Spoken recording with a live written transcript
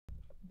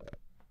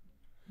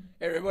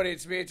Hey everybody,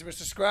 it's me, it's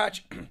Mr.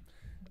 Scratch.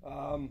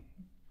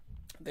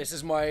 This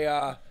is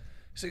my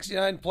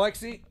 69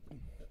 plexi.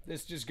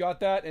 This just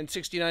got that, and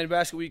 69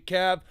 basket weave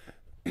cab.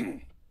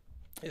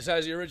 This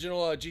has the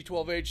original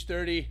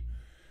G12H30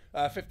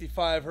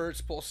 55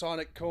 hertz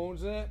pulsonic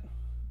cones in it.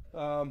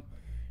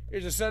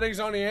 Here's the settings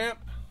on the amp.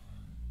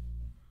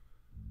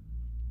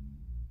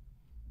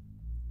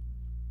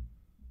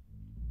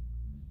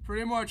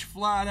 Pretty much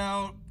flat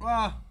out.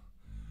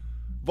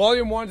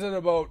 Volume 1's at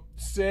about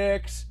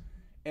 6,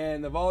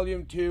 and the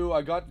volume 2,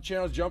 I got the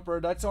channels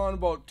jumper, that's on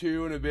about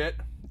 2 and a bit.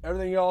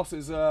 Everything else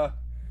is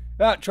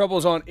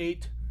treble's on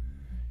 8.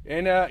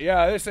 And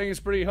yeah, this thing is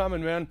pretty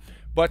humming, man.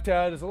 But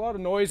there's a lot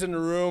of noise in the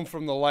room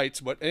from the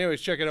lights. But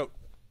anyways, check it out.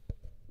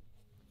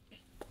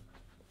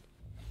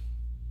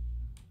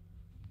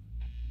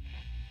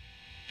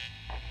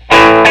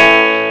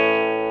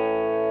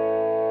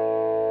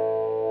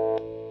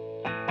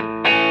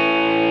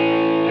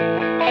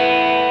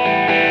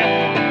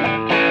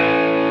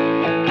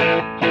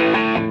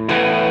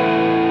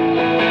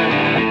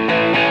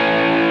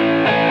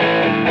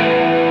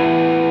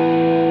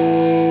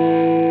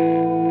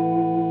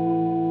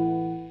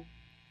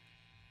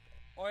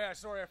 Oh yeah,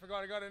 sorry, I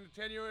forgot I got an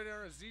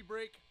attenuator and a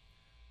Z-brake.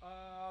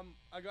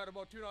 I got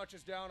about 2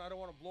 notches down. I don't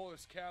want to blow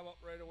this cab up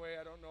right away.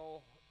 I don't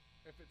know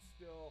if it's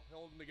still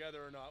holding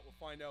together or not. We'll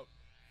find out.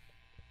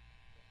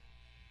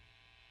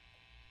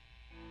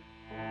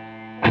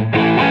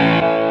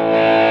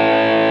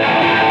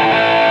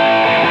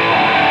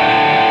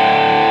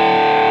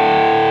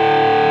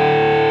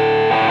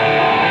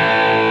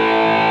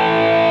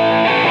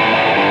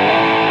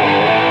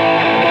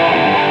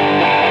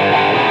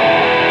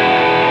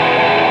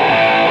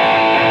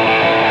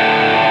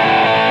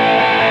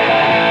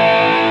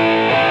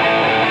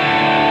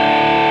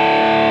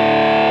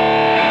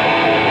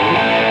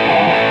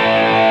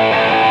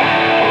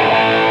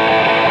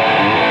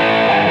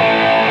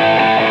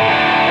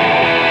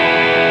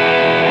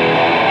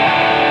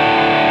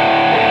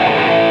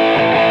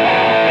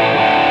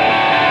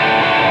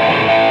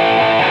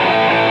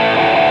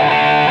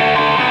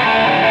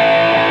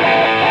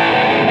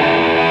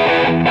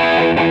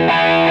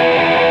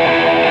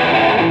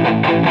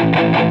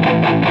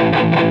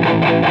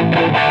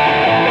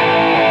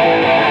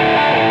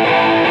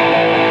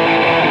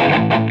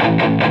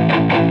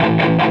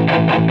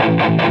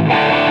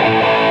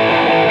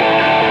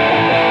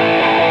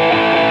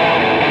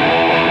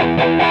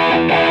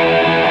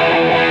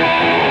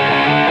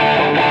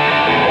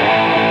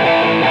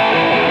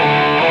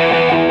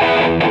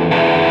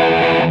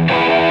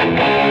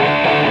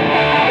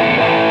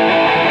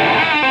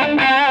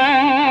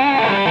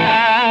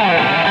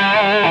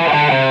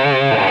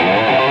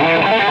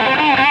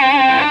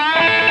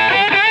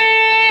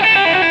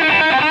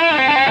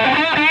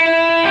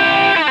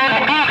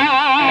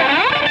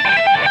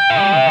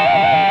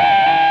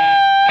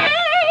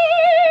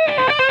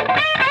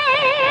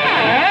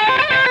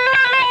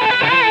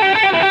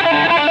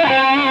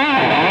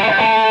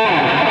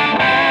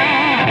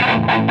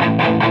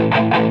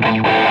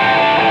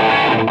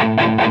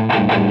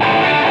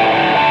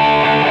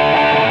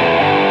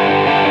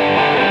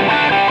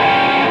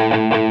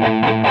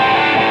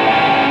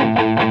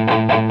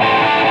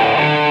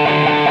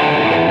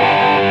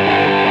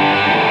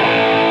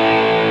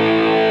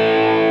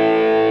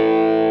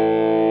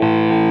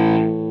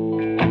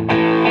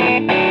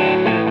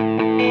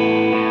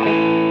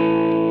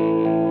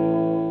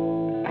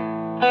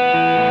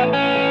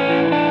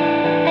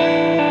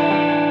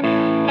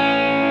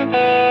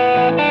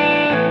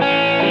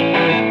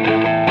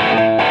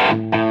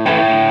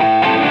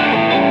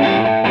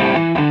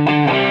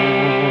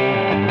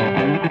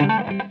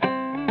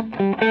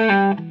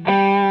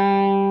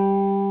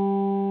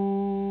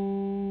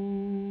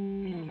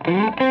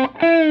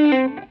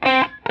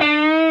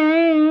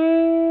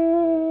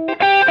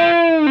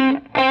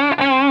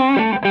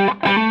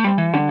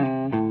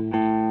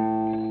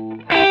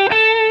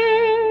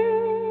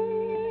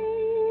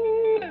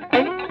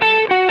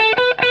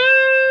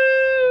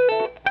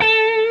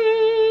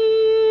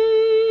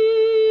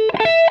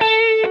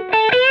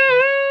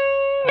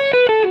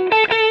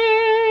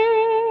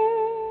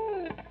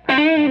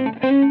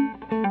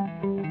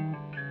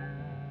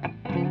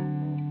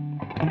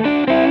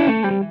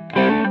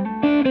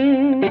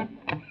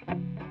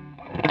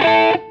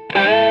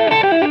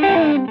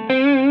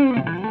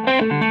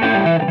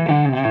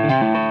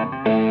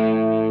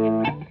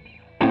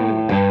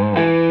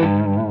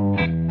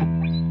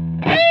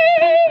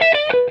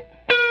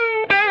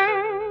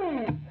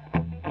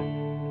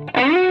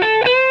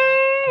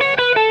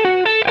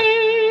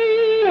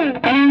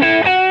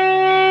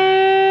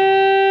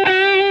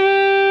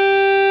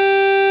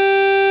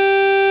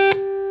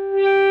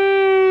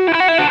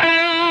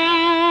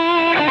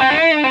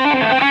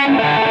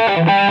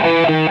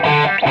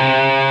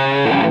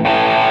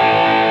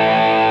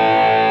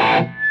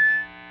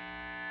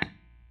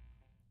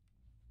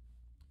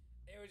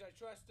 I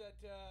trust that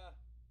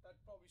that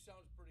probably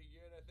sounds pretty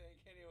good, I think.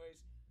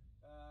 Anyways,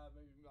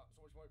 maybe not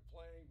so much my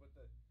playing, but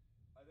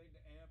I think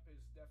the amp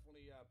is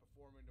definitely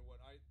performing to what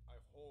I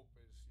hope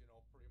is, you know,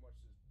 pretty much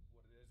is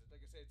what it is.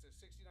 Like I say, it's a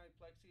 69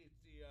 plexi. It's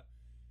the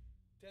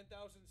 10,000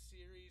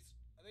 series.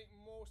 I think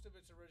most of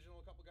it's original.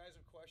 A couple guys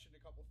have questioned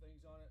a couple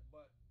things on it,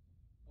 but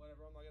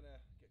whatever. I'm not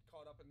gonna get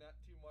caught up in that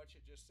too much.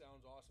 It just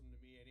sounds awesome to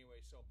me anyway.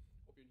 So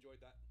hope you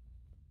enjoyed that.